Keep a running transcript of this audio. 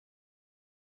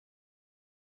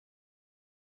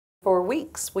For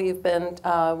weeks, we've been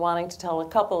wanting to tell a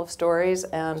couple of stories,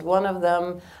 and one of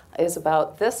them is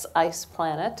about this ice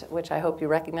planet, which I hope you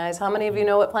recognize. How many of you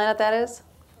know what planet that is?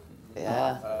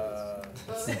 Yeah.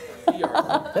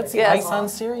 That's the Ice on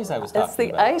series I was talking about. It's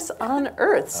the ice on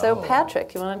Earth. So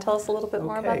Patrick, you want to tell us a little bit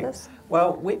more about this?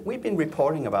 Well, we've been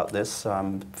reporting about this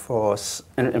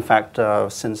in fact,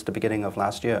 since the beginning of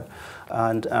last year.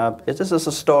 And this is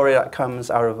a story that comes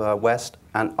out of West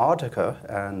Antarctica,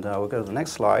 and we'll go to the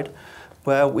next slide,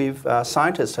 where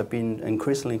scientists have been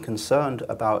increasingly concerned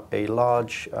about a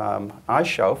large ice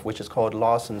shelf, which is called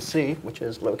Larsen Sea, which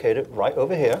is located right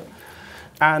over here.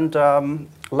 And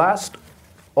last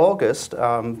August,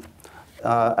 a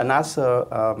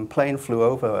NASA plane flew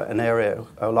over an area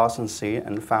of Larsen Sea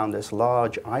and found this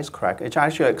large ice crack. It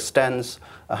actually extends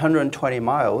 120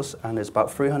 miles and is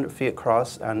about 300 feet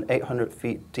across and 800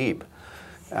 feet deep.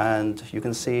 And you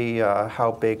can see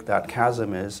how big that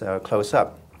chasm is close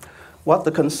up. What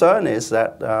the concern is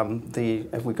that,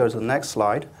 if we go to the next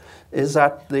slide, is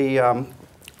that the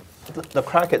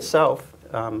crack itself,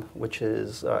 which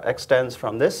extends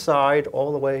from this side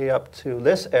all the way up to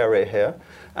this area here.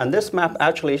 And this map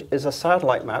actually is a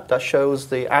satellite map that shows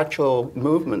the actual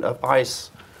movement of ice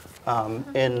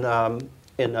in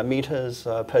meters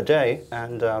per day.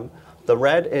 And the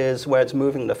red is where it's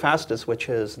moving the fastest, which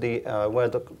is where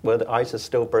the ice is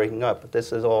still breaking up.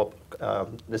 This is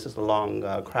the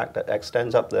long crack that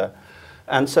extends up there.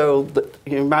 And so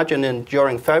you imagine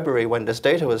during February when this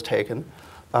data was taken,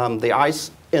 the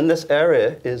ice in this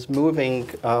area is moving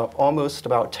almost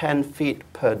about 10 feet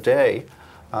per day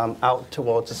out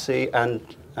towards the sea,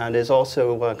 and is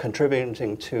also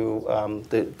contributing to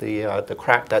the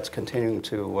crack that's continuing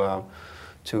to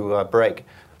break.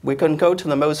 We can go to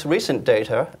the most recent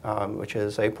data, which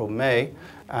is April-May,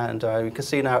 and you can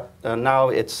see now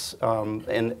it's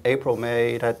in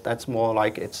April-May. That's more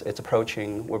like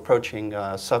we're approaching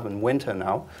southern winter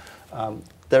now.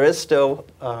 There is still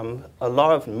a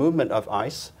lot of movement of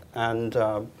ice, and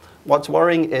what's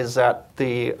worrying is that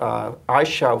the ice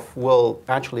shelf will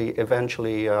actually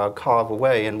eventually carve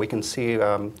away, and we can see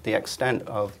the extent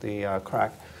of the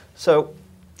crack. So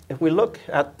if we look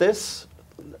at this,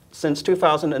 since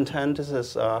 2010, this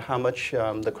is how much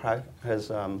the crack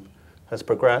has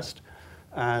progressed.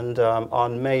 And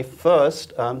on May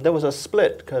 1st, there was a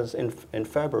split, because in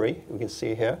February, we can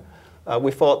see here,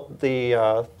 we thought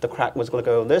the crack was going to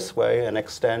go this way and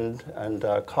extend and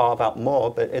carve out more,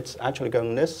 but it's actually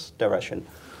going this direction.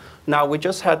 Now, we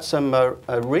just had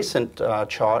a recent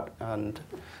chart, and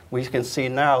we can see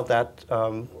now that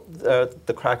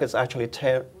the crack has actually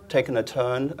taken a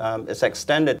turn. It's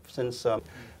extended since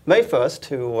May 1st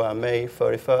to May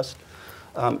 31st.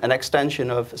 An extension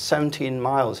of 17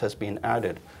 miles has been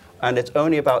added. And it's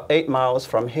only about 8 miles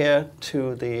from here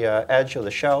to the edge of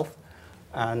the shelf.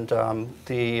 And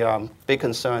the big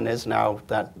concern is now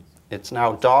that it's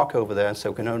now dark over there, so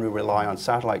we can only rely on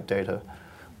satellite data.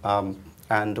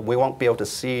 And we won't be able to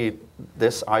see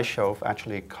this ice shelf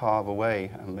actually carve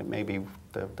away. Maybe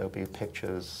there'll be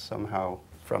pictures somehow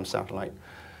from satellite.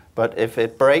 But if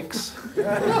it breaks,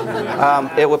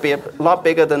 it would be a lot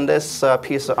bigger than this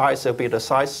piece of ice. It would be the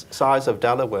size of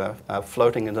Delaware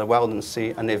floating in the Weldon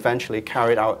Sea and eventually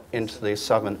carried out into the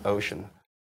Southern Ocean.